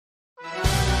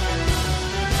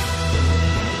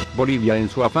Bolivia, en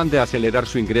su afán de acelerar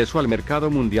su ingreso al mercado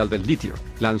mundial del litio,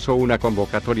 lanzó una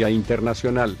convocatoria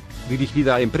internacional,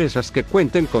 dirigida a empresas que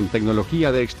cuenten con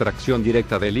tecnología de extracción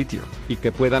directa de litio, y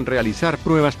que puedan realizar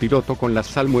pruebas piloto con las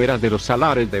salmueras de los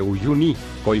salares de Uyuni,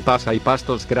 Coipasa y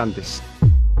Pastos Grandes.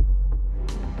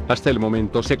 Hasta el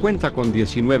momento se cuenta con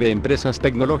 19 empresas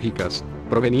tecnológicas,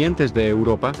 provenientes de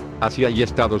Europa, Asia y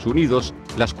Estados Unidos,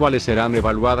 las cuales serán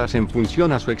evaluadas en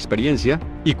función a su experiencia,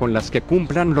 y con las que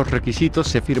cumplan los requisitos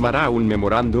se firmará un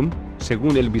memorándum,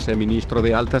 según el viceministro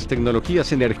de Altas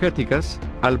Tecnologías Energéticas,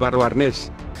 Álvaro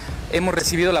Arnés. Hemos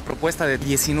recibido la propuesta de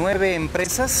 19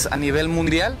 empresas a nivel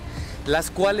mundial, las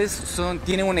cuales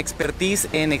tienen una expertise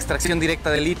en extracción directa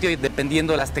de litio y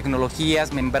dependiendo de las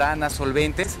tecnologías, membranas,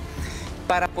 solventes,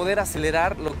 para poder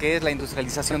acelerar lo que es la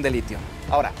industrialización del litio.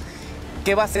 Ahora,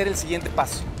 ¿qué va a ser el siguiente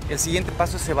paso? El siguiente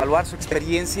paso es evaluar su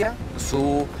experiencia,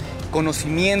 su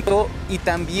conocimiento y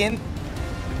también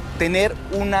tener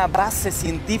una base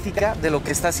científica de lo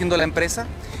que está haciendo la empresa,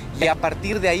 y a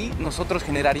partir de ahí nosotros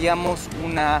generaríamos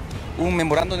un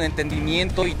memorándum de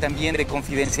entendimiento y también de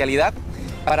confidencialidad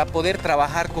para poder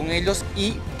trabajar con ellos.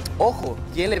 Y, ojo,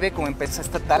 YLB como empresa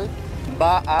estatal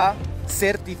va a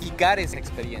certificar esa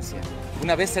experiencia.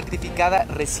 Una vez certificada,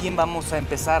 recién vamos a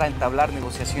empezar a entablar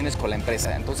negociaciones con la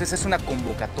empresa. Entonces es una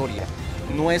convocatoria,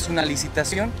 no es una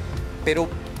licitación. Pero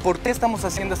 ¿por qué estamos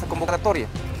haciendo esta convocatoria?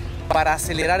 Para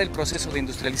acelerar el proceso de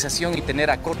industrialización y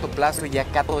tener a corto plazo ya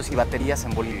cátodos y baterías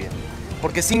en Bolivia.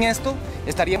 Porque sin esto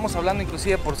estaríamos hablando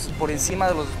inclusive por encima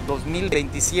de los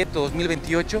 2027,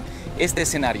 2028, este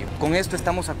escenario. Con esto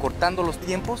estamos acortando los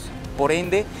tiempos, por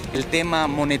ende el tema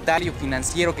monetario,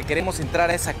 financiero, que queremos entrar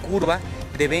a esa curva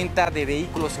de venta de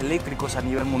vehículos eléctricos a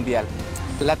nivel mundial.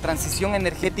 La transición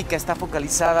energética está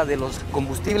focalizada de los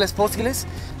combustibles fósiles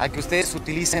a que ustedes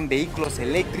utilicen vehículos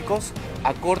eléctricos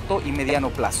a corto y mediano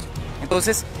plazo.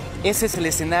 Entonces, ese es el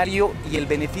escenario, y el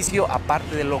beneficio,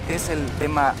 aparte de lo que es el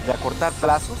tema de acortar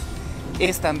plazos,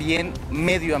 es también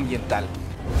medioambiental.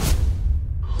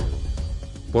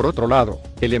 Por otro lado,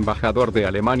 el embajador de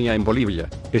Alemania en Bolivia,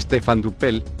 Stefan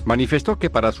Duppel, manifestó que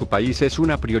para su país es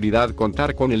una prioridad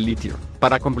contar con el litio,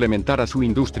 para complementar a su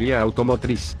industria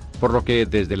automotriz, por lo que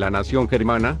desde la nación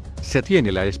germana, se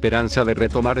tiene la esperanza de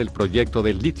retomar el proyecto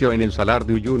del litio en el salar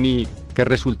de Uyuni, que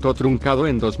resultó truncado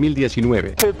en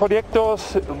 2019. El proyecto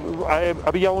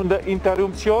había una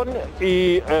interrupción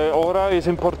y ahora es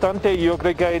importante, y yo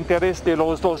creo que hay interés de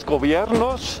los dos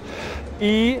gobiernos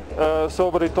y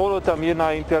sobre todo también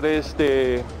hay interés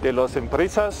de las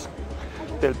empresas,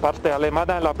 de parte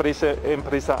alemana, la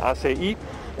empresa ACI,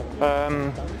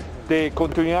 de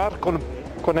continuar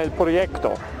con el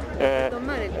proyecto.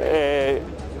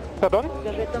 ¿Perdón?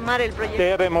 De retomar el proyecto.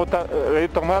 De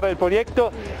retomar el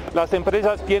proyecto. Las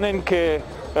empresas tienen que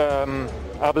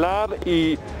hablar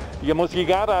y, digamos,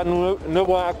 llegar a un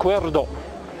nuevo acuerdo.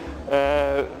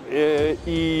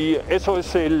 Y eso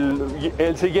es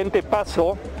el siguiente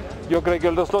paso. Yo creo que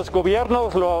los dos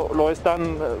gobiernos lo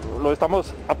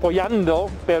estamos apoyando,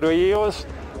 pero ellos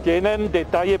tienen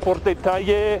detalle por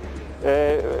detalle,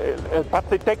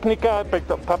 parte técnica,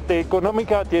 parte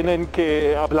económica, tienen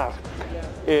que hablar.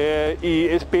 Y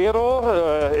espero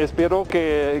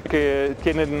que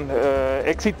tienen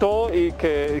éxito y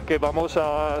que vamos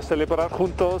a celebrar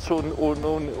juntos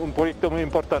un proyecto muy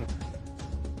importante.